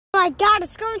my God,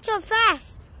 it's going so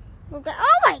fast. Okay.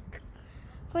 Oh my,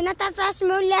 we're not that fast in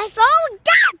real life. Oh my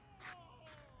God.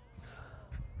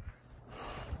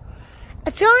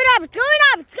 It's going up, it's going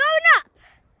up, it's going up.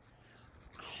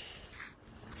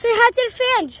 Say hi to the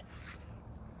fans.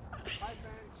 Hi,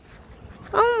 fans.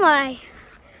 Oh my.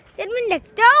 The moon look.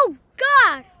 Oh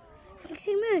God. I can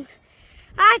see the moon.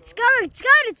 Ah, it's going, it's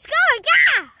going, it's going.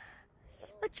 Ah!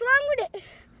 What's wrong with it?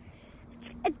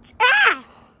 It's ah!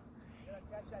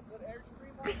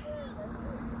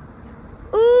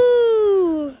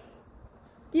 Ooh.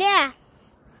 Yeah.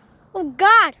 Oh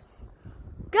God.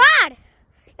 God.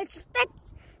 That's.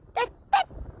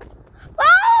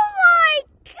 Oh my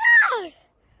God.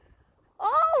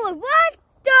 Oh, what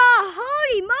the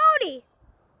holy moly.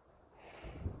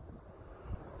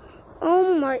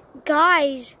 Oh my,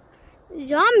 guys.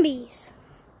 Zombies.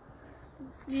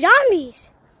 Zombies.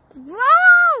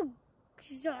 Whoa!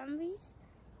 Zombies.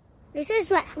 This is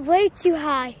way too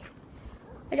high.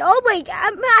 And oh my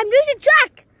God, I'm losing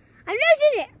track. I'm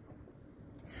losing it.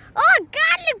 Oh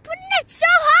God, look, putting it so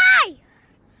high.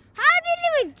 How did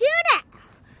we do that?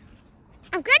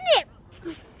 I'm getting it.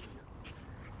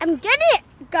 I'm getting it.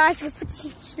 Guys, I can put this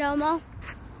in slow-mo.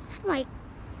 Oh my.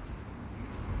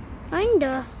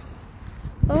 Kinda.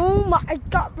 Oh my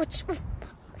God, why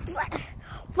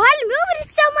are you moving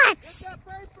it so much?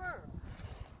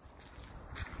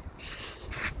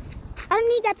 I don't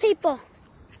need that paper.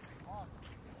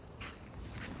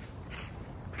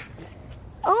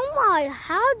 Oh my,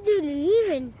 how did it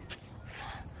even?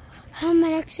 Oh, my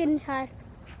neck's getting tired.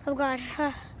 Oh God.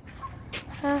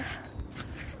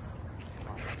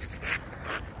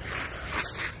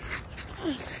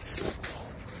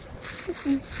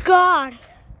 God.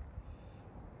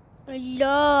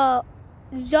 No.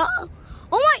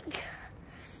 Oh my.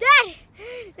 Dad,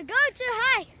 they're going too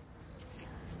high.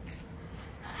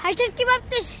 I can't keep up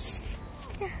this.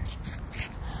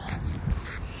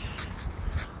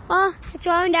 Oh, it's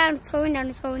going down, it's going down,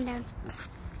 it's going down.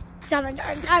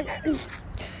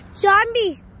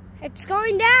 Zombies, it's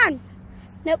going down.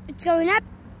 Nope, it's going up.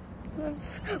 Where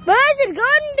is it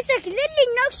going? There's like literally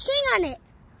no string on it.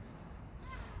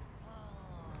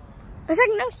 There's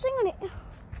like no string on it.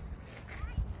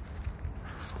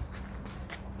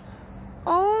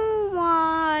 Oh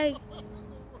my.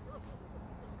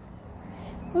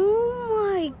 Oh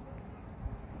my.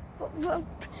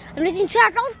 I'm losing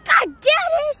track. Oh God,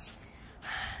 Dad!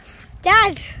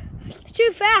 Dad, you're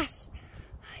too fast.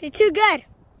 You're too good.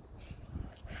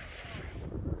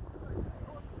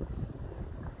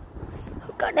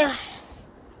 Oh God.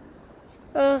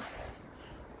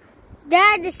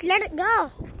 Dad, just let it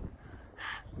go.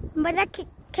 But I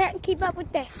can't keep up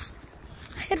with this.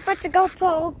 I said, but to go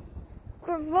for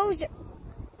Rosa.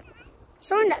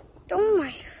 So that, oh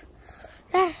my.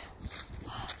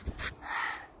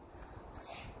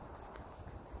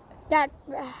 Dad,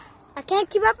 I can't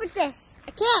keep up with this.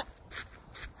 I can't.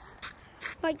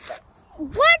 My God.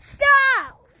 What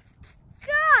the?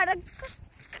 God.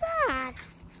 God.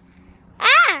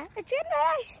 Ah, it's in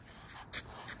nice.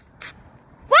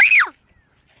 Wow.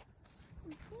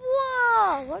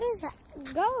 Whoa, what is that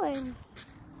going?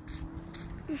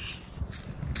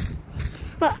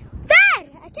 But Dad,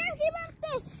 I can't keep up with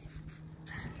this.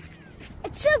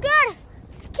 It's so good.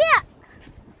 I can't.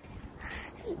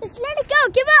 Just let it go.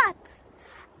 Give up.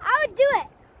 I would do it.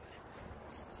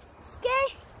 Okay?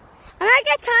 I might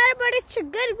get tired, but it's a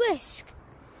good risk.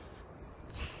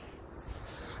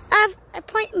 I have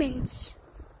appointments.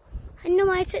 I know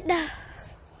why I said no.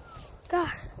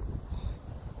 God.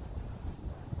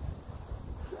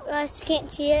 You guys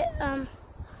can't see it.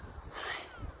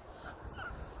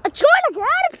 It's going like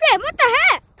out of plane. What the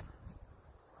heck?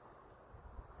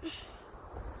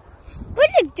 What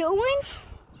are you doing?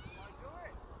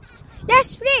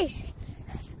 Yes, please.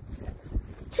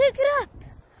 Take it up.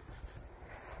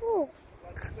 Oh.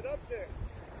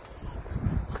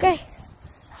 Okay.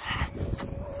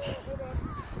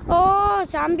 Oh,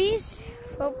 zombies.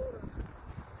 Oh,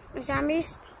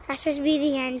 zombies. That's just be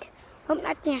the end. Oh,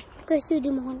 not the end. I'm going to see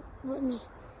them with me.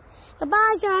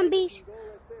 Goodbye, zombies.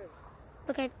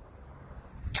 Okay.